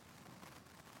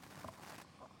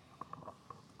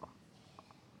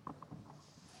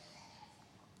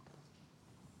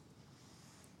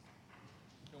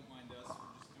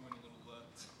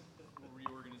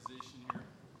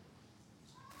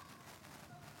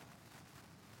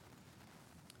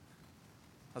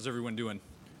How's everyone doing?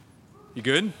 You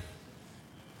good?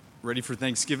 Ready for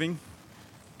Thanksgiving?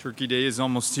 Turkey Day is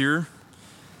almost here.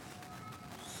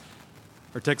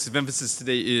 Our text of emphasis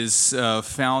today is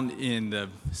found in the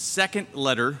second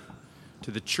letter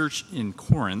to the church in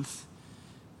Corinth.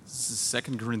 This is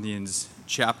 2 Corinthians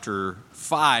chapter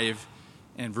 5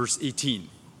 and verse 18.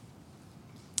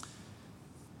 It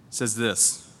says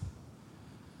this: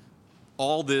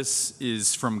 "All this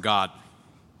is from God,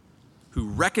 who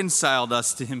reconciled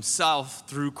us to himself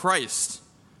through Christ."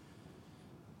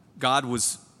 God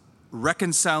was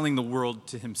reconciling the world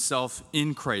to himself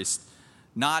in Christ,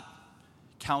 not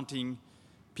counting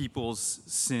people's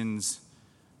sins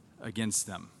against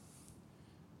them.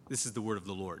 This is the word of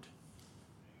the Lord.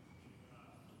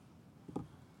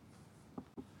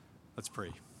 Let's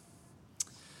pray.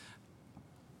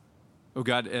 Oh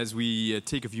God, as we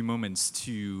take a few moments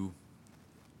to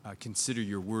consider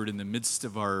your word in the midst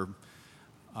of our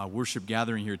worship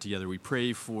gathering here together, we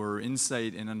pray for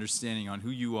insight and understanding on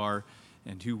who you are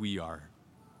and who we are.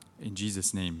 In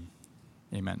Jesus' name,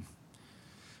 amen.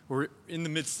 We're in the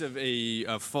midst of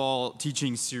a fall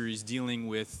teaching series dealing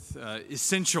with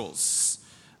essentials,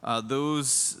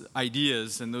 those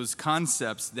ideas and those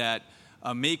concepts that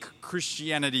make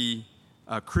Christianity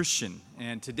Christian.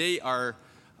 And today our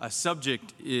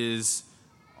subject is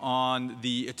on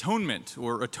the atonement,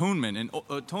 or atonement. And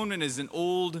atonement is an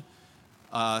old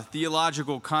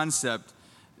theological concept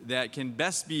that can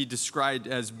best be described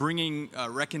as bringing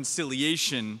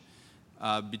reconciliation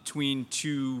between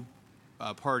two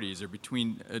parties, or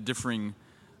between differing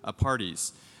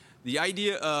parties. The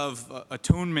idea of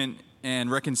atonement and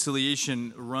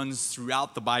reconciliation runs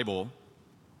throughout the Bible,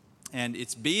 and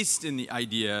it's based in the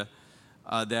idea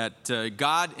that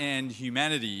God and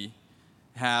humanity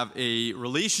have a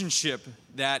relationship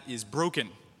that is broken,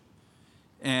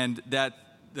 and that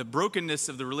the brokenness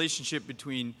of the relationship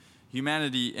between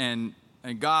humanity and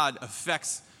God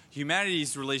affects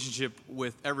humanity's relationship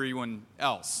with everyone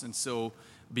else. And so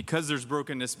because there's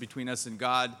brokenness between us and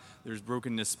God, there's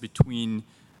brokenness between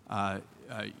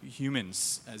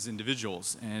humans as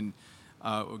individuals. And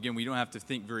again, we don't have to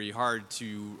think very hard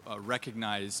to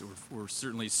recognize, or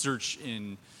certainly search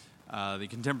in the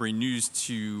contemporary news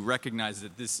to recognize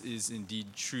that this is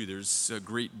indeed true. There's a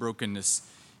great brokenness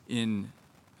in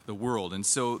the world. And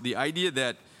so the idea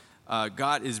that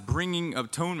God is bringing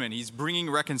atonement, he's bringing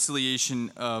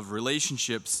reconciliation of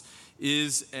relationships,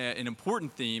 is an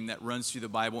important theme that runs through the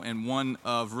Bible, and one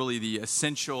of really the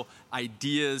essential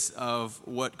ideas of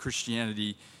what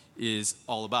Christianity is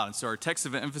all about. And so our text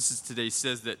of emphasis today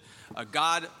says that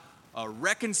God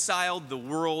reconciled the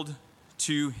world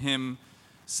to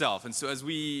himself. And so as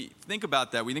we think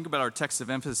about that, we think about our text of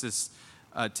emphasis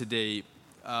today,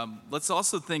 let's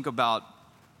also think about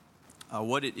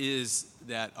what it is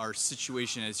that our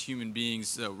situation as human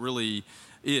beings really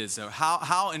is.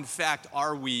 How in fact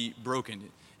are we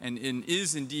broken? And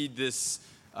is indeed this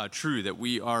true, that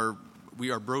we are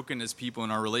broken as people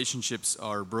and our relationships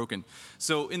are broken?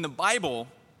 So in the Bible,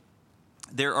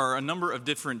 there are a number of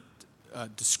different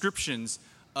descriptions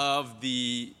of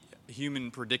the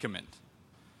human predicament.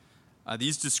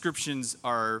 These descriptions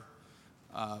are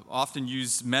often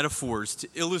use metaphors to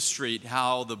illustrate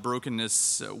how the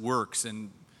brokenness works and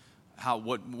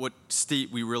what state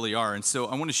we really are. And so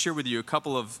I want to share with you a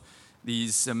couple of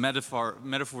these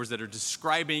metaphors that are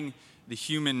describing the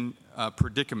human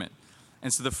predicament.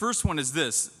 And so the first one is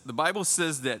this: the Bible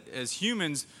says that as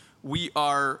humans we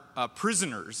are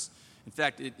prisoners. In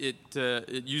fact,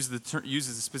 it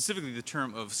uses specifically the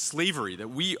term of slavery, that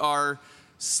we are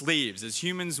slaves. As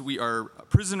humans, we are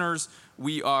prisoners,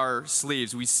 we are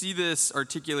slaves. We see this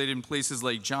articulated in places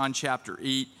like John chapter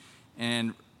 8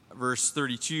 and verse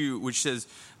 32, which says,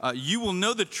 "You will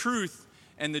know the truth,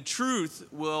 and the truth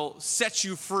will set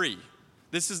you free."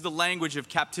 This is the language of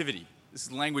captivity. This is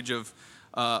the language of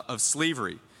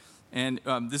slavery. And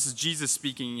this is Jesus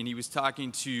speaking, and he was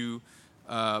talking to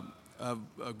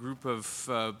a group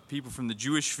of people from the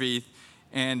Jewish faith.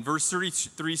 And verse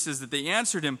 33 says that they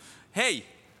answered him, "Hey,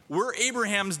 we're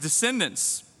Abraham's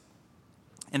descendants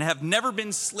and have never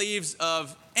been slaves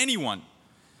of anyone.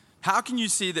 How can you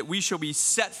say that we shall be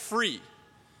set free?"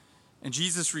 And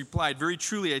Jesus replied, "Very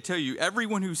truly, I tell you,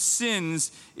 everyone who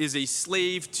sins is a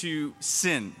slave to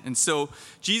sin." And so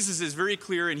Jesus is very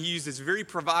clear, and he uses very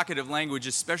provocative language,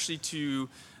 especially to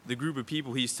the group of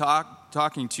people he's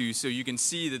talking to. So you can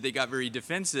see that they got very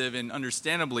defensive, and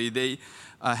understandably, they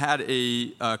had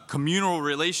a communal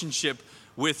relationship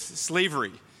with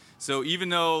slavery. So even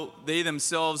though they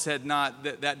themselves had not,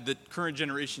 that the current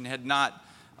generation had not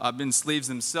been slaves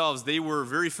themselves, they were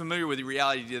very familiar with the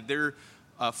reality that their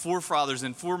forefathers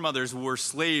and foremothers were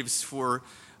slaves for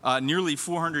nearly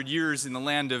 400 years in the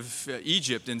land of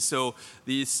Egypt. And so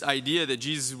this idea that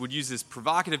Jesus would use this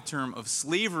provocative term of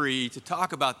slavery to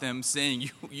talk about them,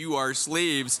 saying you are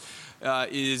slaves,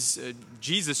 is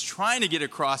Jesus trying to get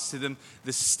across to them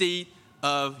the state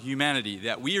of humanity,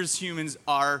 that we as humans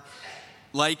are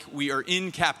like we are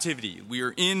in captivity. We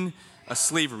are in a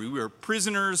slavery. We are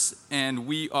prisoners and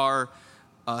we are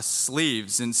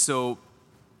slaves. And so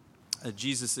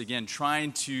Jesus, again,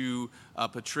 trying to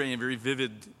portray in very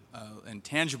vivid and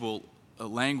tangible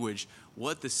language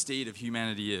what the state of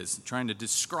humanity is, trying to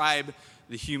describe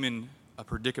the human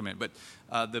predicament. But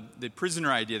the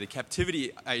prisoner idea, the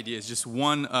captivity idea, is just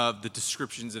one of the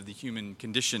descriptions of the human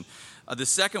condition. The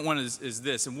second one is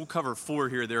this, and we'll cover 4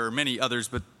 here. There are many others,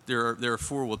 but there are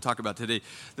 4 we'll talk about today.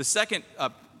 The second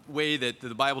way that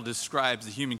the Bible describes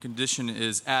the human condition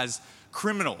is as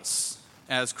criminals.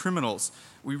 As criminals.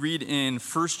 We read in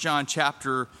 1 John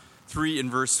chapter 3 and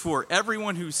verse 4,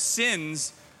 everyone who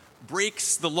sins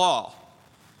breaks the law.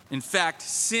 In fact,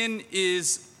 sin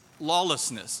is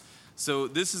lawlessness. So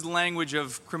this is the language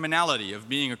of criminality, of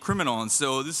being a criminal. And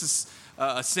so this is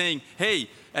saying, hey,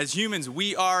 as humans,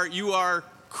 you are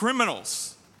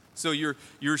criminals. So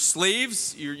you're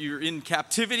slaves, you're in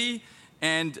captivity,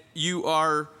 and you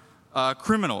are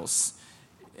criminals.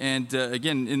 And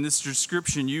again, in this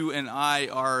description, you and I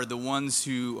are the ones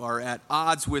who are at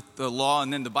odds with the law.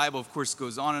 And then the Bible, of course,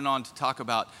 goes on and on to talk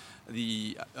about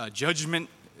the judgment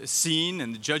scene.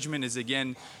 And the judgment is,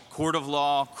 again, court of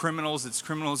law, criminals. It's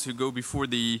criminals who go before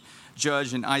the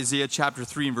judge. In Isaiah chapter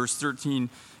 3 and verse 13,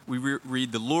 we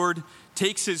read, the Lord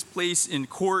takes his place in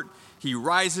court. He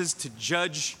rises to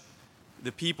judge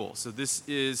the people. So this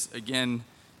is, again,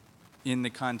 in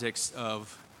the context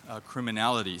of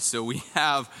criminality. So we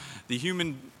have the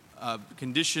human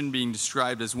condition being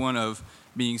described as one of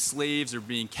being slaves or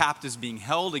being captives, being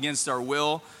held against our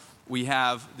will. We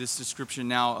have this description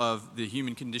now of the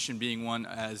human condition being one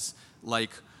as like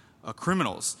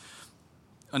criminals.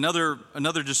 Another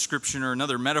description or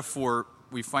another metaphor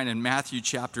we find in Matthew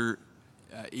chapter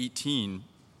 18,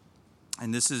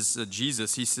 and this is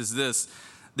Jesus. He says this,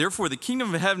 therefore the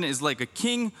kingdom of heaven is like a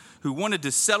king who wanted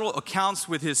to settle accounts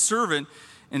with his servant.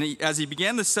 And as he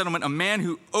began the settlement, a man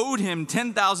who owed him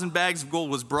 10,000 bags of gold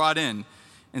was brought in.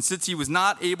 And since he was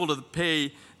not able to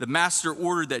pay, the master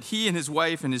ordered that he and his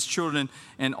wife and his children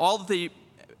and all that they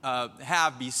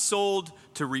have be sold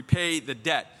to repay the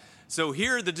debt. So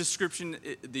here the description,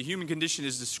 the human condition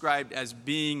is described as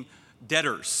being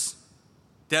debtors.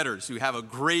 Debtors who have a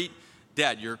great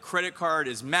debt. Your credit card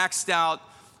is maxed out.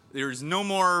 There's no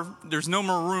more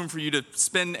room for you to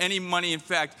spend any money. In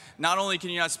fact, not only can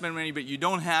you not spend money, but you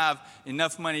don't have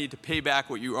enough money to pay back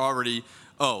what you already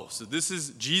owe. So this is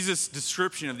Jesus'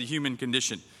 description of the human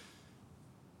condition.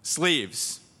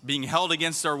 Slaves, being held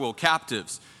against our will,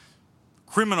 captives,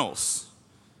 criminals,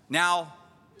 now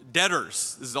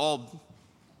debtors. This is all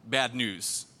bad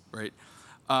news, right?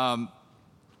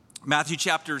 Matthew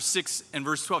chapter 6 and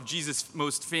verse 12, Jesus'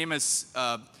 most famous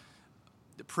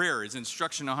prayer, his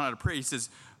instruction on how to pray. He says,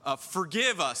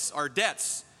 forgive us our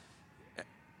debts,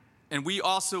 and we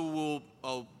also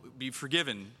will be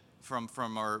forgiven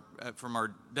from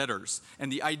our debtors.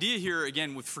 And the idea here,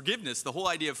 again, with forgiveness, the whole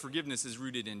idea of forgiveness is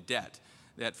rooted in debt.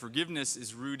 That forgiveness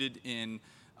is rooted in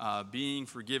being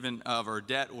forgiven of our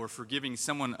debt or forgiving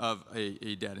someone of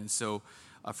a debt. And so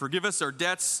forgive us our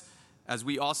debts as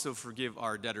we also forgive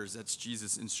our debtors. That's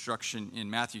Jesus' instruction in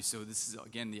Matthew. So this is,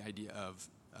 again, the idea of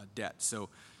debt. So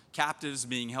captives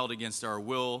being held against our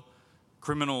will,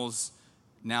 criminals,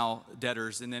 now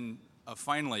debtors. And then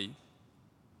finally,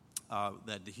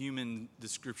 that the human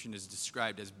description is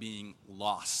described as being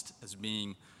lost,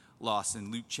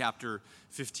 In Luke chapter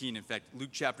 15, in fact, Luke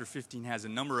chapter 15 has a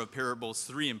number of parables,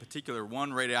 3 in particular,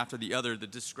 one right after the other, that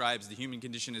describes the human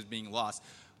condition as being lost.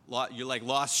 You're like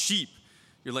lost sheep.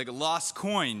 You're like a lost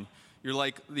coin. You're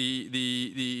like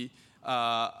the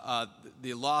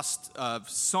lost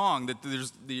song, that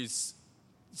there's these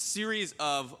series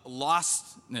of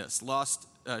lostness, lost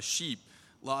sheep,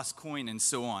 lost coin, and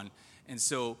so on. And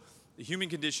so the human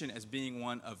condition as being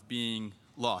one of being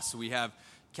lost. So we have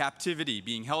captivity,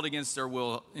 being held against our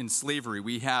will in slavery.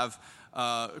 We have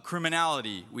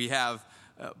criminality. We have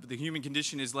the human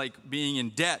condition is like being in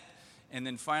debt. And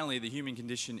then finally, the human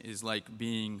condition is like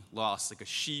being lost, like a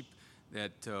sheep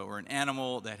that or an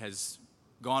animal that has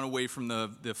gone away from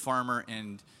the farmer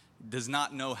and does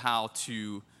not know how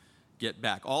to get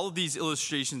back. All of these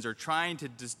illustrations are trying to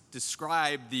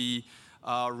describe the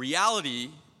reality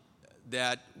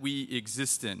that we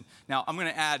exist in. Now, I'm going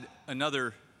to add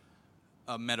another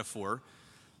metaphor.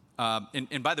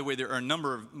 And by the way, there are a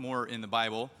number of more in the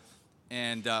Bible.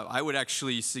 And I would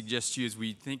actually suggest to you, as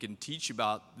we think and teach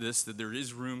about this, that there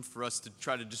is room for us to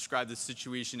try to describe the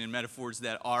situation in metaphors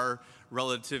that are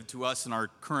relative to us in our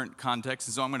current context.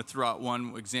 And so I'm going to throw out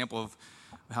one example of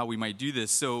how we might do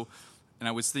this. So, and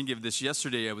I was thinking of this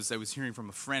yesterday. I was hearing from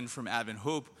a friend from Advent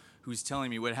Hope who's telling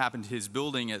me what happened to his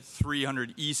building at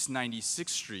 300 East 96th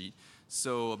Street.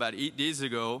 So about 8 days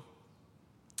ago,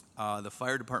 the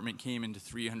fire department came into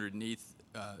 300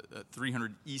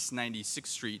 East 96th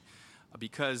Street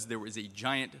because there was a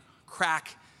giant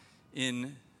crack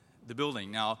in the building.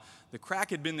 Now, the crack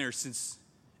had been there since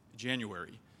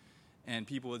January, and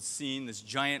people had seen this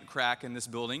giant crack in this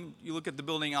building. You look at the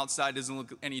building outside, it doesn't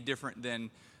look any different than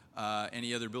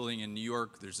any other building in New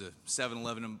York. There's a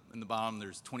 7-Eleven in the bottom.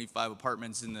 There's 25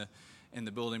 apartments in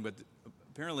the building, but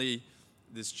apparently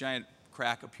this giant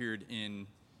crack appeared in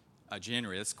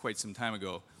January. That's quite some time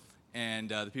ago.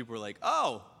 And the people were like,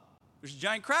 oh, there's a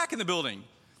giant crack in the building.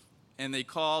 And they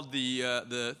called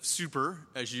the super,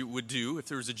 as you would do if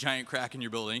there was a giant crack in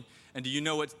your building. And do you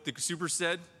know what the super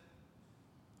said?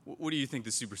 What do you think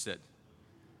the super said?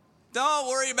 Don't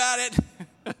worry about it.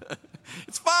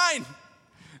 It's fine.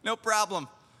 No problem.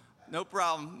 No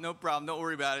problem. No problem. Don't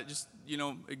worry about it. Just,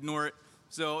 ignore it.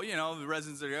 So, the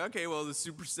residents are like, okay, well, the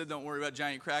super said don't worry about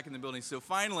giant crack in the building. So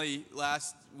finally,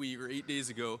 last week or 8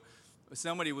 days ago,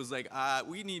 somebody was like, I'm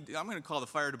going to call the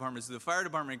fire department. So the fire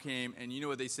department came, and you know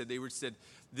what they said? They said,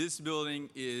 this building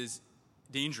is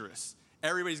dangerous.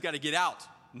 Everybody's got to get out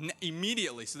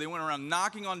immediately. So they went around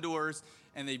knocking on doors,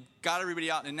 and they got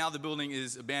everybody out, and now the building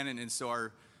is abandoned. And so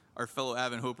our fellow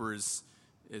Advent Hoper has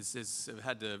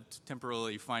had to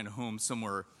temporarily find a home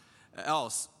somewhere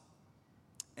else.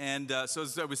 And so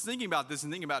as I was thinking about this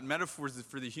and thinking about metaphors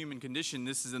for the human condition,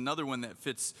 this is another one that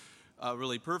fits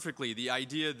really perfectly. The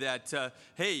idea that,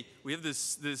 hey, we have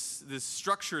this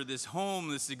structure, this home,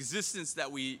 this existence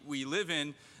that we live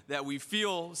in, that we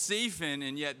feel safe in,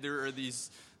 and yet there are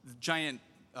these giant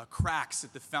cracks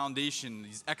at the foundation,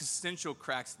 these existential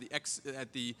cracks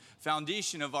at the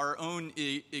foundation of our own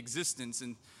existence.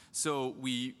 And so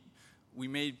we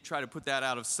may try to put that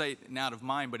out of sight and out of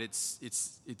mind, but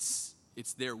it's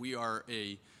there. We are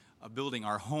a building.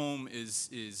 Our home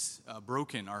is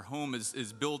broken. Our home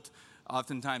is built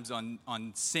oftentimes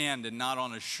on sand and not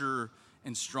on a sure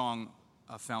and strong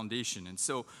foundation. And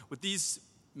so with these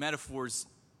metaphors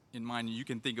in mind, you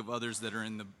can think of others that are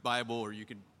in the Bible, or you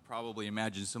could probably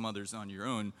imagine some others on your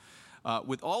own.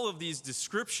 With all of these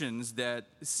descriptions that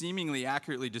seemingly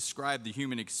accurately describe the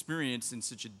human experience in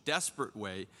such a desperate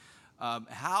way,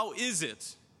 how is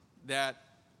it that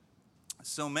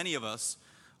so many of us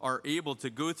are able to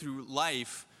go through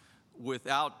life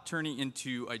without turning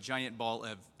into a giant ball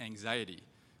of anxiety?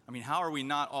 I mean, how are we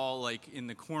not all like in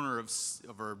the corner of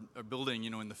our building,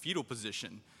 in the fetal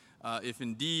position? If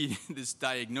indeed this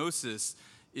diagnosis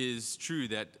is true,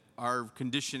 that our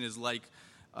condition is like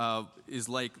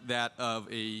that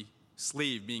of a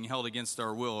slave being held against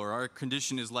our will, or our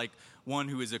condition is like one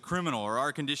who is a criminal, or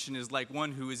our condition is like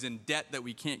one who is in debt that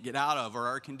we can't get out of, or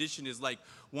our condition is like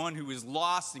one who is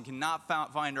lost and cannot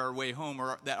find our way home,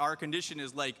 or that our condition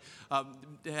is like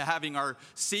having our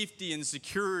safety and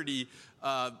security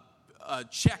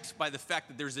checked by the fact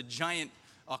that there's a giant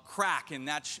crack in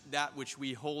that which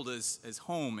we hold as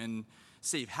home and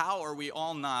safe. How are we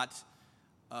all not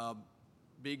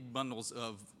big bundles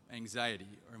of anxiety,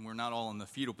 and we're not all in the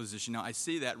fetal position? Now, I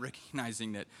say that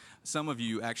recognizing that some of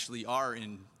you actually are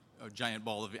in a giant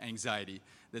ball of anxiety,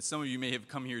 that some of you may have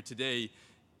come here today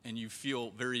and you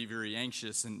feel very, very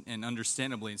anxious, and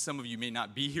understandably, and some of you may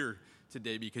not be here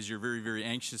today because you're very, very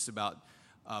anxious about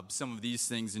some of these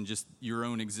things and just your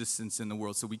own existence in the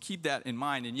world. So we keep that in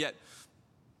mind, and yet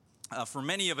for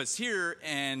many of us here,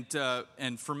 and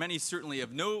for many certainly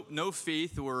of no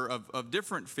faith or of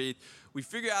different faith, we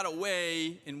figure out a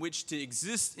way in which to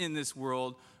exist in this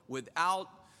world without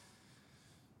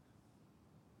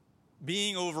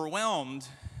being overwhelmed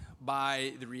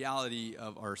by the reality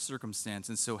of our circumstance.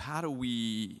 And so, how do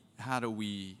we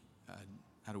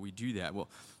do that? Well,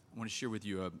 I want to share with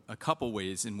you a couple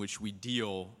ways in which we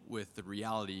deal with the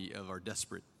reality of our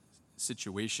desperate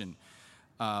situation.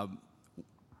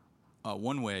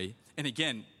 One way, and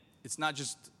again, it's not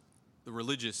just the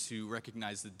religious who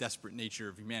recognize the desperate nature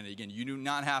of humanity. Again, you do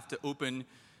not have to open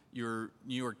your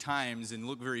New York Times and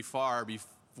look very far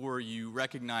before you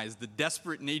recognize the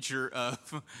desperate nature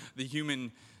of the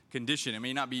human condition. It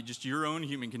may not be just your own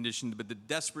human condition, but the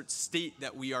desperate state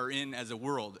that we are in as a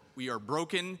world. We are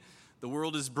broken. The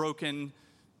world is broken.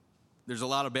 There's a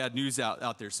lot of bad news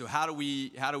out there. So how do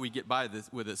we get by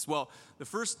with this? Well, the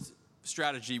first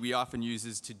strategy we often use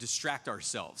is to distract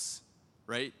ourselves,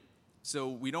 right? So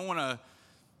we don't want to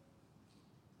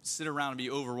sit around and be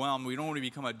overwhelmed. We don't want to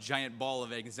become a giant ball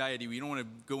of anxiety. We don't want to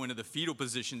go into the fetal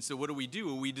position. So what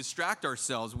do? We distract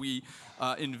ourselves. We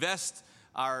invest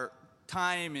our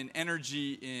time and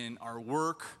energy in our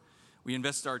work. We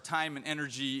invest our time and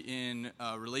energy in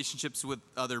relationships with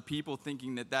other people,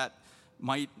 thinking that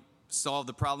might solve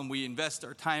the problem. We invest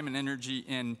our time and energy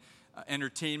in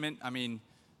entertainment. I mean,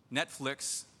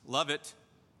 Netflix, love it.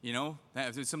 You know,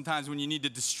 sometimes when you need to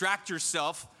distract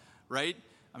yourself, right?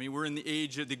 I mean, we're in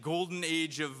the golden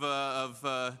age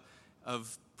of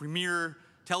premier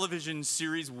television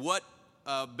series. What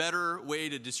better way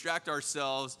to distract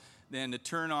ourselves than to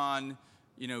turn on,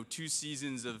 2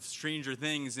 seasons of Stranger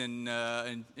Things and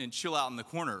chill out in the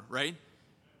corner, right?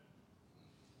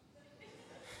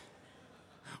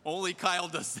 Only Kyle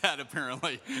does that,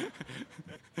 apparently.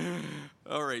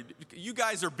 All right. You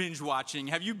guys are binge watching.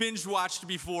 Have you binge watched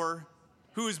before?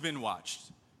 Who has binge watched?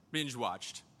 Binge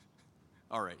watched.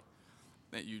 All right.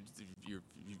 You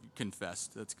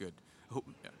confessed. That's good.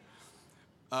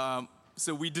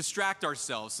 So we distract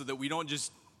ourselves so that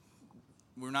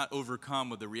we're not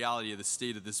overcome with the reality of the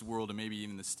state of this world and maybe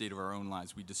even the state of our own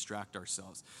lives. We distract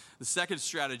ourselves. The second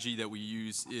strategy that we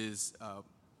use is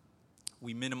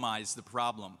we minimize the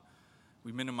problem.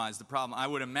 We minimize the problem. I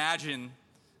would imagine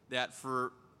that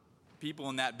for people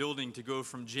in that building to go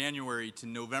from January to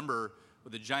November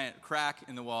with a giant crack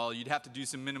in the wall, you'd have to do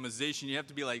some minimization. You have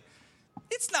to be like,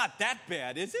 it's not that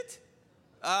bad, is it?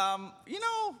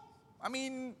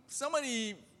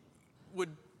 Somebody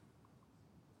would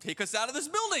take us out of this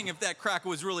building if that crack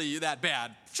was really that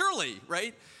bad, surely,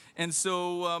 right? And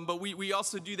so, but we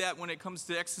also do that when it comes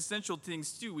to existential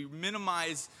things too. We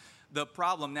minimize the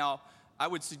problem. Now, I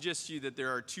would suggest to you that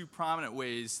there are 2 prominent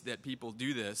ways that people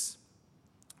do this,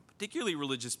 particularly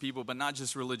religious people, but not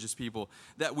just religious people,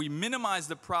 that we minimize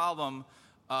the problem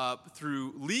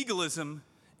through legalism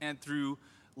and through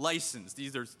license.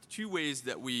 These are 2 ways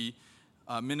that we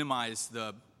minimize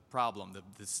the problem,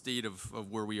 the state of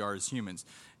where we are as humans.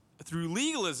 Through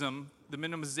legalism, the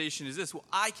minimization is this: well,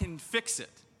 I can fix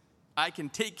it. I can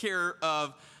take care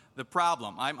of the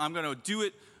problem. I'm going to do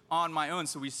it on my own.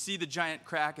 So we see the giant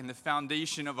crack in the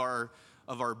foundation of our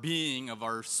being, of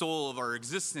our soul, of our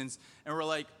existence, and we're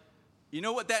like, you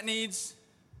know what that needs?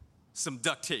 Some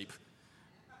duct tape.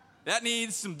 That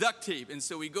needs some duct tape. And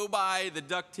so we go buy the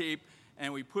duct tape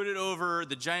and we put it over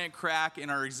the giant crack in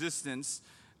our existence,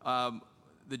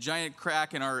 the giant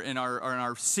crack in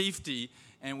our safety,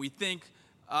 and we think,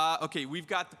 okay, we've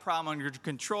got the problem under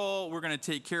control. We're going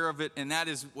to take care of it, and that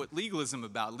is what legalism is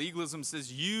about. Legalism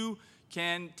says you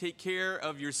can take care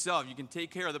of yourself. You can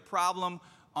take care of the problem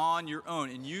on your own.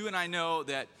 And you and I know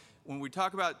that when we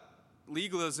talk about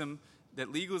legalism, that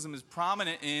legalism is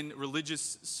prominent in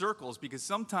religious circles, because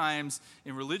sometimes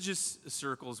in religious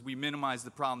circles we minimize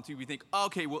the problem too. We think,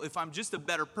 okay, well, if I'm just a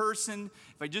better person,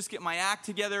 if I just get my act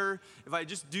together, if I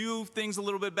just do things a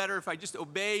little bit better, if I just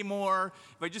obey more,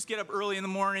 if I just get up early in the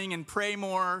morning and pray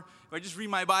more, if I just read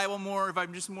my Bible more, if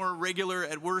I'm just more regular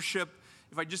at worship,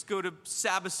 if I just go to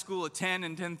Sabbath school at 10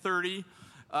 and 10:30,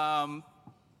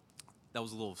 that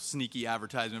was a little sneaky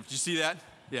advertisement. Did you see that?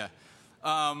 Yeah.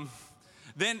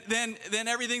 Then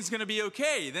everything's going to be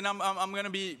okay. Then I'm going to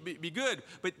be good.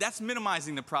 But that's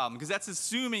minimizing the problem, because that's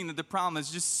assuming that the problem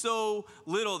is just so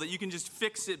little that you can just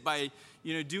fix it by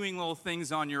doing little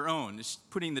things on your own, just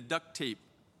putting the duct tape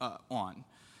on.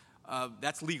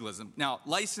 That's legalism. Now,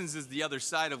 license is the other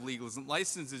side of legalism.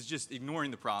 License is just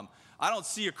ignoring the problem. I don't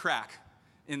see a crack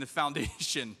in the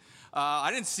foundation.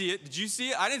 I didn't see it. Did you see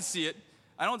it? I didn't see it.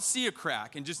 I don't see a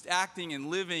crack, and just acting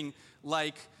and living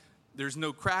like there's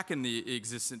no crack in the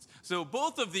existence. So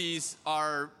both of these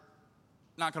are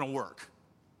not going to work,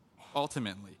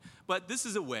 ultimately. But this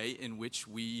is a way in which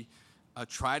we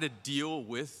try to deal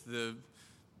with the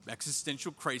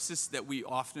existential crisis that we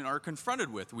often are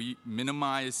confronted with. We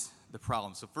minimize the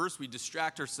problem. So first, we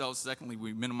distract ourselves. Secondly,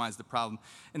 we minimize the problem.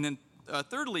 And then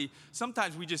thirdly,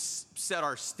 sometimes we just set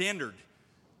our standard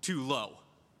too low.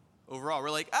 Overall,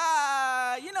 we're like,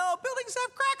 buildings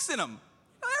have cracks in them.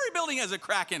 Every building has a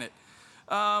crack in it.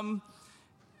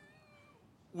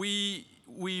 We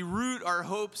root our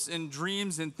hopes and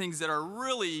dreams in things that are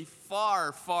really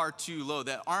far, far too low,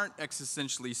 that aren't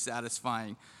existentially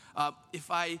satisfying. If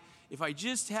I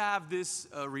just have this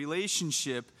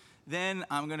relationship, then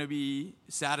I'm going to be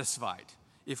satisfied.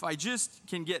 If I just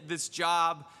can get this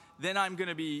job, then I'm going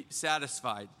to be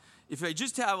satisfied. If I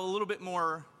just have a little bit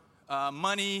more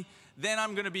money, then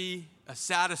I'm going to be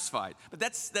satisfied. But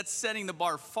that's setting the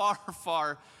bar far,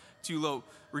 far too low.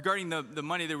 Regarding the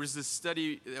money, there was this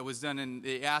study that was done, and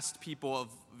they asked people of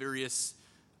various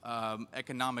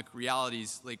economic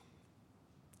realities, like,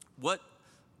 what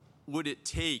would it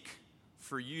take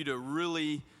for you to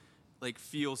really like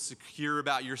feel secure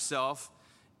about yourself?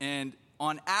 And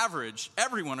on average,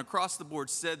 everyone across the board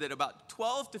said that about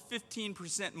 12 to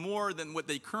 15% more than what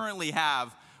they currently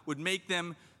have would make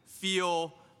them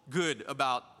feel good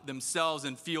about themselves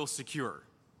and feel secure.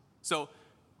 So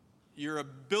you're a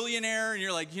billionaire and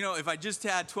you're like, if I just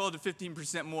had 12 to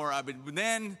 15% more,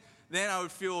 then I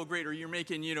would feel great. Or you're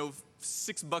making,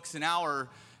 $6 an hour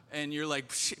and you're like,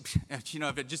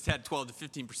 if I just had 12 to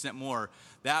 15% more,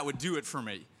 that would do it for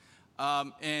me.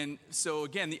 And so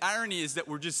again, the irony is that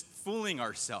we're just fooling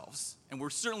ourselves, and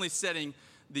we're certainly setting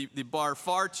the bar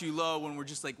far too low when we're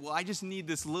just like, well, I just need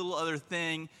this little other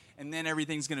thing, and then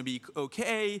everything's going to be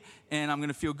okay, and I'm going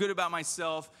to feel good about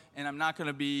myself, and I'm not going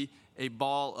to be a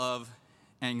ball of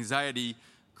anxiety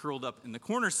curled up in the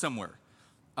corner somewhere.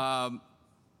 But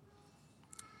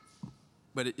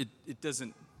it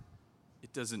doesn't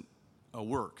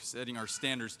work. Setting our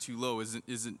standards too low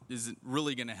isn't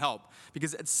really going to help,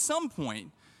 because at some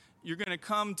point you're going to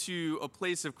come to a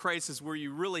place of crisis where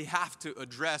you really have to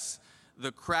address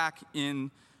the crack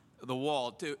in the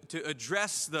wall, to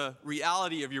address the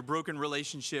reality of your broken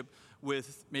relationship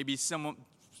with maybe someone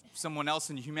else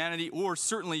in humanity, or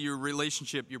certainly your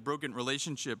broken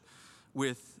relationship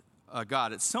with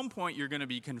God. At some point you're going to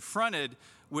be confronted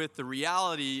with the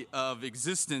reality of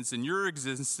existence and your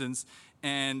existence,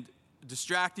 and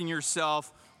distracting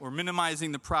yourself or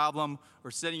minimizing the problem or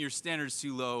setting your standards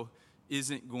too low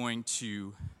isn't going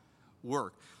to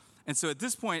work. And so at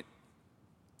this point,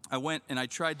 I went and I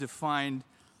tried to find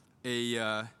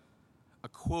a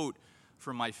quote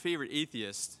from my favorite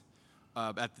atheist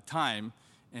at the time,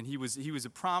 and he was a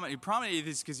prominent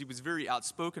atheist because he was very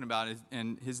outspoken about it,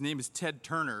 and his name is Ted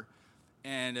Turner.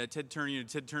 And Ted Turner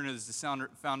is the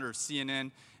founder of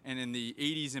CNN, and in the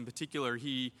 80s in particular,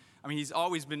 he's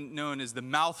always been known as the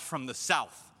mouth from the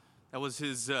South. That was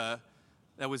his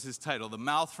title, the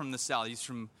mouth from the South. He's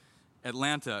from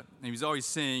Atlanta, and he was always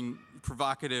saying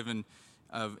provocative and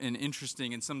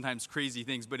interesting and sometimes crazy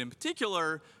things. But in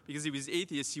particular, because he was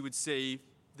atheist, he would say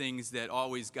things that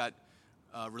always got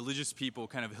religious people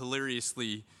kind of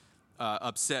hilariously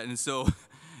upset. And so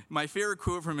my favorite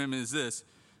quote from him is this.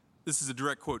 This is a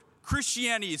direct quote.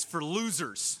 "Christianity is for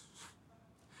losers.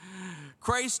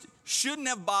 Christ shouldn't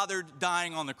have bothered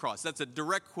dying on the cross." That's a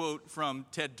direct quote from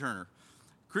Ted Turner.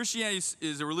 "Christianity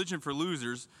is a religion for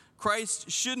losers. Christ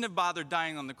shouldn't have bothered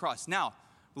dying on the cross." Now,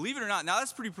 believe it or not,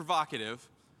 that's pretty provocative.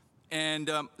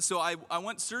 And so I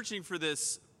went searching for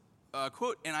this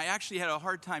quote, and I actually had a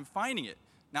hard time finding it.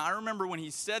 Now, I remember when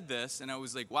he said this, and I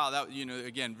was like, wow, that,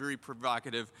 again, very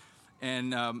provocative.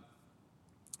 And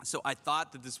so I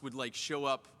thought that this would show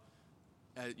up,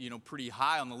 pretty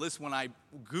high on the list when I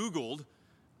Googled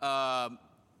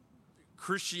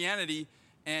Christianity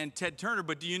and Ted Turner.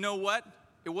 But do you know what?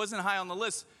 It wasn't high on the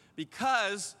list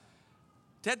because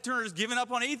Ted Turner's given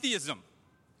up on atheism.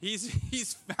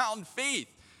 He's found faith.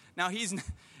 Now I'm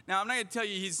not going to tell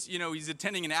you he's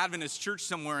attending an Adventist church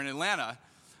somewhere in Atlanta,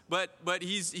 but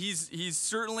he's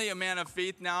certainly a man of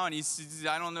faith now, and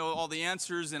I don't know all the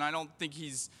answers, and I don't think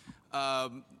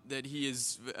that he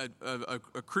is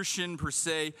a Christian per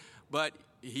se, but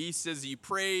he says he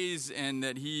prays and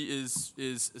that he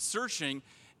is searching,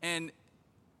 and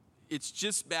it's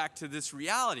just back to this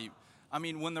reality. I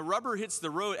mean, when the rubber hits the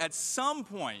road, at some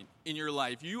point in your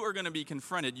life, you are going to be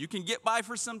confronted. You can get by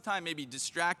for some time, maybe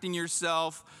distracting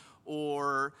yourself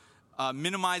or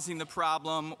minimizing the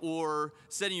problem or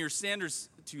setting your standards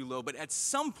too low, but at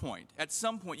some point,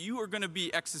 you are going to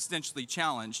be existentially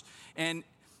challenged, and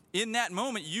in that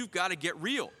moment, you've got to get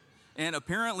real. And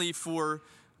apparently for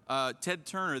Ted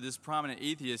Turner, this prominent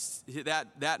atheist,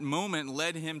 that moment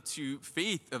led him to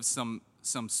faith of some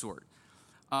sort.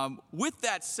 With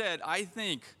that said, I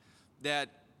think that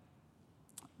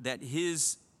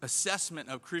his assessment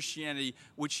of Christianity,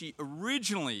 which he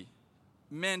originally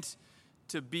meant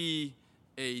to be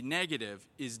a negative,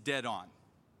 is dead on.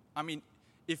 I mean,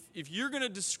 if you're going to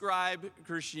describe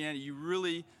Christianity, you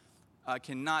really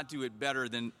cannot do it better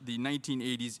than the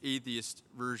 1980s atheist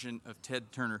version of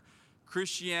Ted Turner.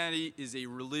 Christianity is a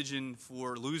religion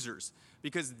for losers,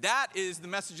 because that is the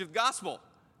message of the gospel.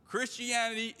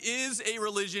 Christianity is a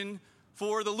religion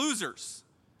for the losers.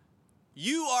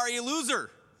 You are a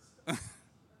loser.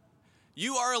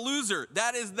 You are a loser.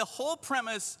 That is the whole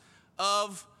premise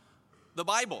of the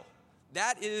Bible.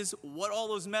 That is what all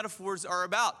those metaphors are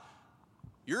about.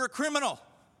 You're a criminal.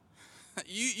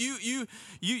 You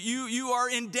are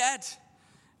in debt.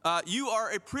 You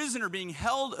are a prisoner being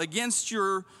held against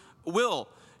your will.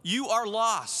 You are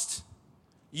lost.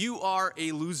 You are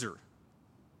a loser.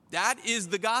 That is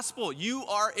the gospel. You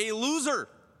are a loser.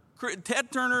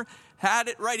 Ted Turner had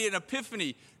it right, an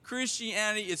epiphany.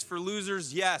 Christianity is for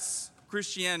losers. Yes,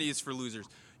 Christianity is for losers.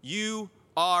 You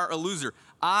are a loser.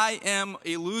 I am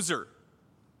a loser.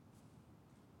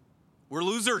 We're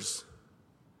losers.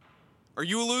 Are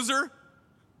you a loser?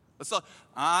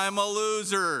 I'm a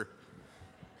loser.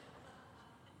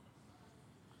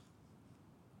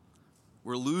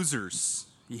 We're losers.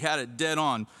 He had it dead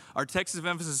on. Our text of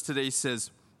emphasis today says,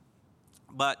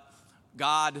 but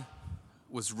God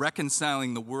was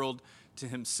reconciling the world to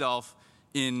himself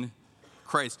in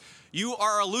Christ. You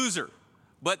are a loser,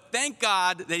 but thank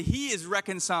God that he is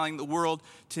reconciling the world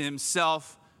to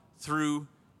himself through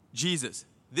Jesus.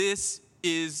 This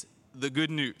is the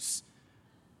good news.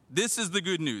 This is the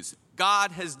good news.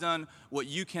 God has done what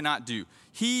you cannot do.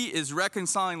 He is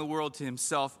reconciling the world to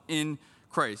himself in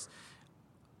Christ.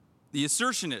 The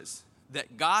assertion is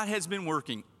that God has been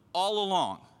working all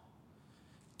along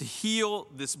to heal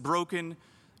this broken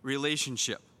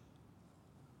relationship.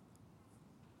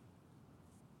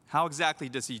 How exactly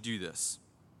does he do this?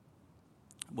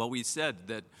 Well, we said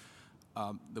that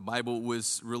the Bible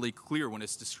was really clear when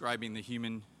it's describing the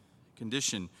human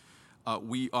condition.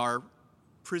 We are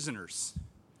prisoners.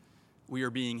 We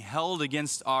are being held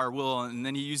against our will. And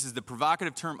then he uses the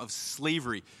provocative term of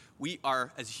slavery. We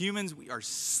are, as humans, we are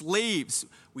slaves.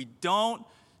 We don't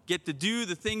get to do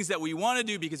the things that we want to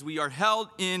do because we are held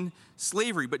in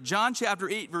slavery. But John chapter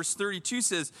 8, verse 32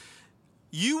 says,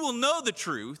 you will know the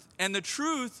truth, and the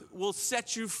truth will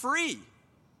set you free.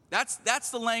 That's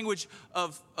the language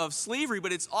of slavery,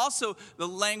 but it's also the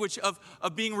language of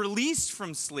being released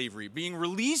from slavery, being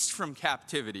released from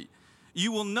captivity.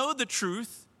 You will know the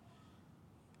truth,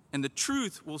 and the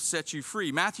truth will set you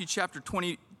free. Matthew chapter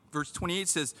 20, verse 28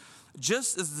 says,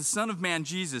 just as the Son of Man,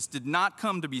 Jesus, did not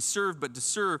come to be served, but to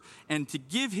serve, and to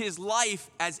give his life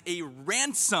as a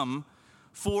ransom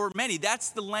for many. That's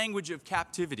the language of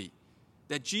captivity,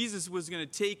 that Jesus was going to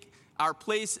take our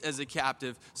place as a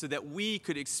captive so that we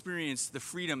could experience the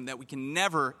freedom that we can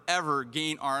never, ever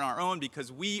gain on our own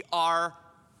because we are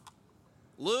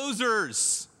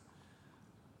losers.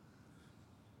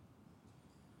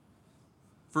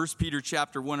 1 Peter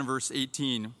chapter 1 and verse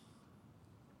 18.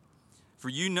 For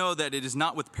you know that it is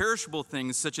not with perishable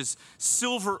things such as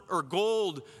silver or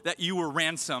gold that you were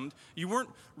ransomed. You weren't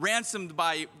ransomed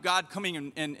by God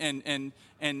coming and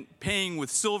paying with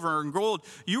silver and gold.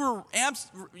 You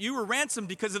were ransomed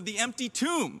because of the empty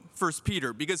tomb, 1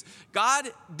 Peter, because God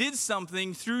did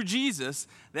something through Jesus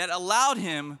that allowed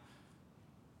him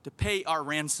to pay our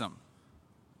ransom.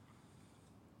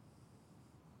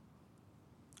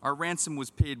 Our ransom was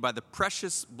paid by the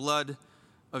precious blood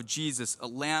of Jesus, a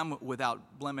lamb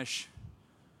without blemish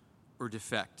or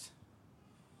defect.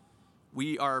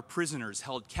 We are prisoners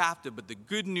held captive, but the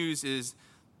good news is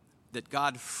that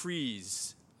God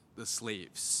frees the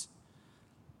slaves.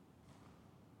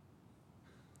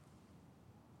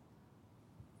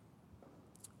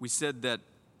 We said that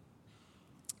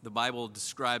the Bible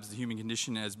describes the human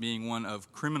condition as being one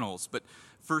of criminals, but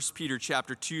 1 Peter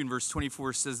chapter 2 and verse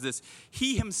 24 says this,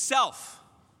 he himself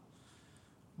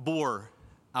bore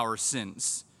our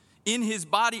sins in his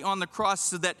body on the cross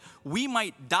so that we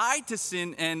might die to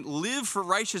sin and live for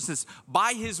righteousness.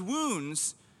 By his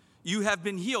wounds you have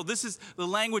been healed. This is the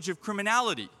language of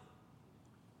criminality.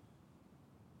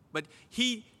 But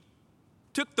he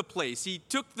took the place, he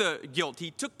took the guilt,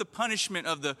 he took the punishment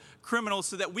of the criminal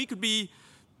so that we could be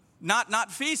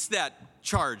not face that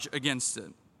charge against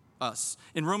us.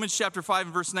 In Romans chapter 5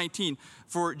 and verse 19,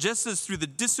 for just as through the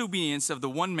disobedience of the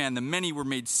one man the many were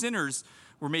made sinners,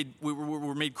 were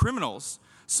made criminals,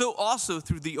 so also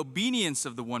through the obedience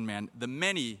of the one man, the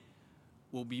many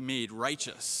will be made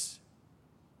righteous.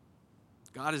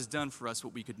 God has done for us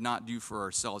what we could not do for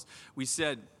ourselves. We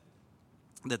said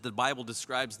that the Bible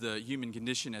describes the human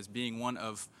condition as being one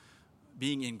of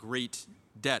being in great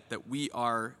debt, that we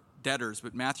are debtors.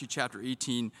 But Matthew chapter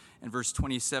 18 and verse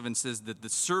 27 says that the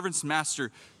servant's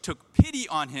master took pity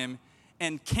on him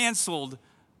and canceled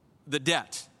the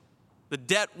debt. The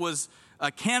debt was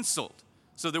canceled.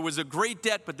 So there was a great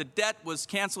debt, but the debt was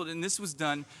canceled, and this was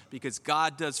done because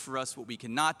God does for us what we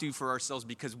cannot do for ourselves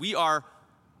because we are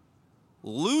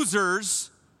losers,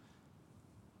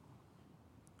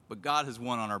 but God has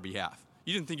won on our behalf.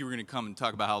 You didn't think you were going to come and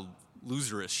talk about how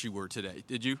loserish you were today,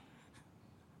 did you?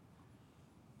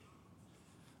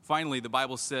 Finally, the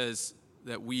Bible says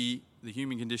that we, the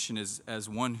human condition, is as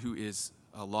one who is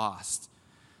lost.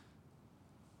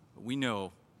 But we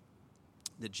know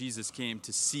that Jesus came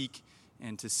to seek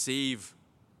and to save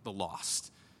the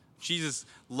lost. Jesus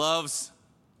loves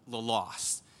the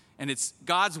lost. And it's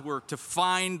God's work to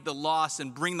find the lost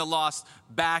and bring the lost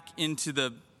back into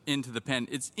the pen.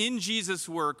 It's in Jesus'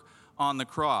 work on the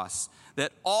cross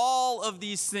that all of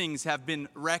these things have been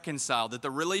reconciled, that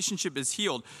the relationship is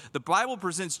healed. The Bible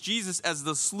presents Jesus as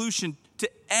the solution to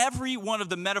every one of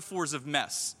the metaphors of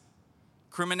mess.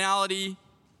 Criminality,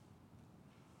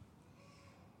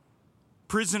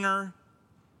 prisoner,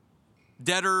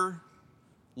 debtor,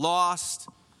 lost,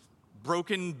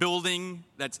 broken building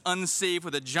that's unsafe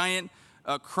with a giant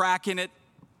crack in it.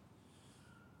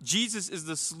 Jesus is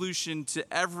the solution to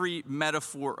every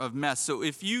metaphor of mess. So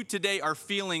if you today are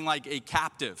feeling like a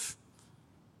captive,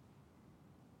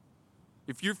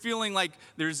 if you're feeling like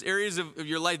there's areas of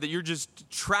your life that you're just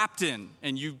trapped in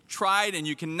and you've tried and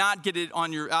you cannot get it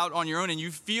out on your own and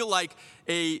you feel like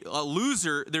a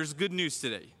loser, there's good news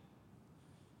today.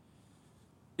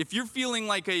 If you're feeling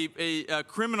like a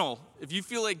criminal, if you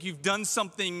feel like you've done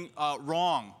something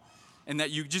wrong and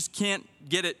that you just can't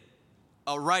get it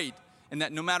right, and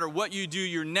that no matter what you do,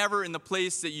 you're never in the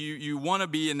place that you want to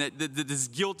be, and that this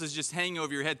guilt is just hanging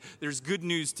over your head, there's good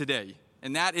news today.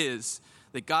 And that is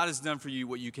that God has done for you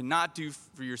what you cannot do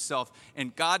for yourself.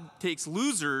 And God takes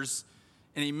losers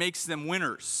and he makes them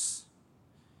winners.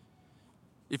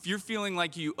 If you're feeling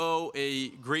like you owe a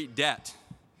great debt,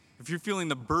 if you're feeling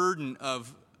the burden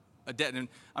of a debt, and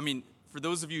I mean, for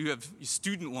those of you who have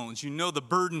student loans, you know the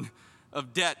burden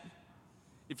of debt.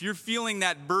 If you're feeling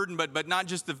that burden, but not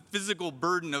just the physical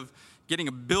burden of getting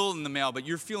a bill in the mail, but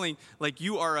you're feeling like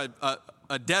you are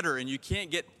a debtor and you can't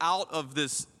get out of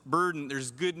this burden,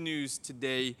 there's good news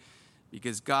today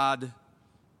because God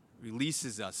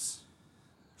releases us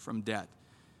from debt.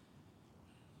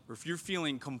 Or if you're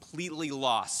feeling completely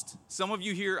lost, some of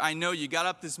you here, I know you got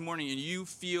up this morning and you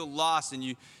feel lost, and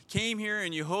you came here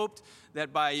and you hoped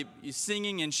that by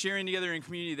singing and sharing together in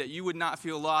community that you would not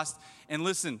feel lost. And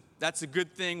listen, that's a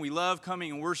good thing. We love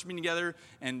coming and worshiping together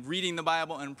and reading the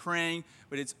Bible and praying,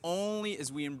 but it's only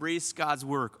as we embrace God's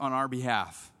work on our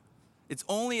behalf. It's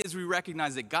only as we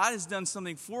recognize that God has done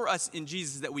something for us in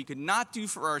Jesus that we could not do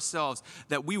for ourselves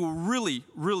that we will really,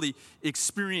 really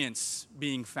experience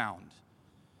being found.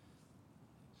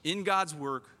 In God's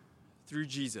work through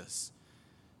Jesus,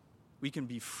 we can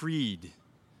be freed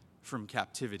from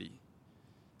captivity.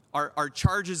 Our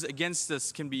charges against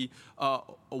us can be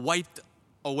wiped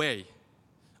away.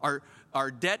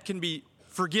 Our debt can be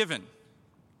forgiven.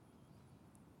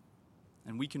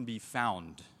 And we can be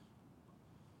found.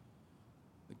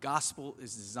 The gospel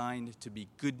is designed to be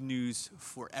good news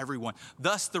for everyone.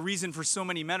 Thus, the reason for so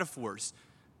many metaphors.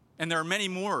 And there are many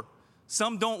more.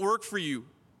 Some don't work for you,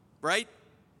 right?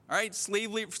 All right,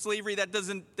 slavery, that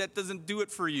doesn't do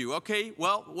it for you. Okay,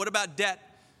 well, what about debt?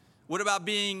 What about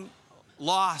being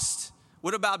lost?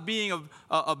 What about being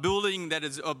a building that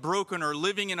is broken, or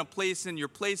living in a place, in your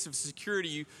place of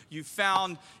security you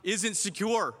found isn't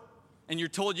secure, and you're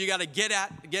told you got to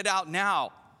get out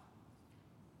now?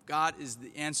 God is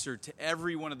the answer to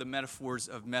every one of the metaphors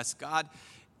of mess. God,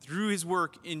 through his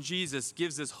work in Jesus,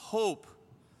 gives us hope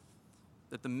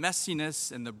that the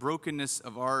messiness and the brokenness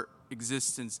of our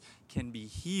existence can be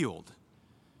healed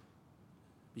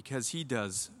because he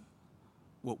does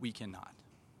what we cannot.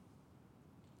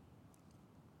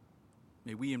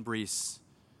 May we embrace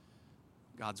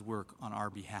God's work on our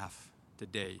behalf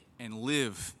today and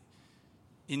live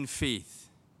in faith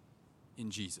in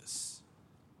Jesus.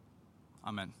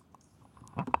 Amen.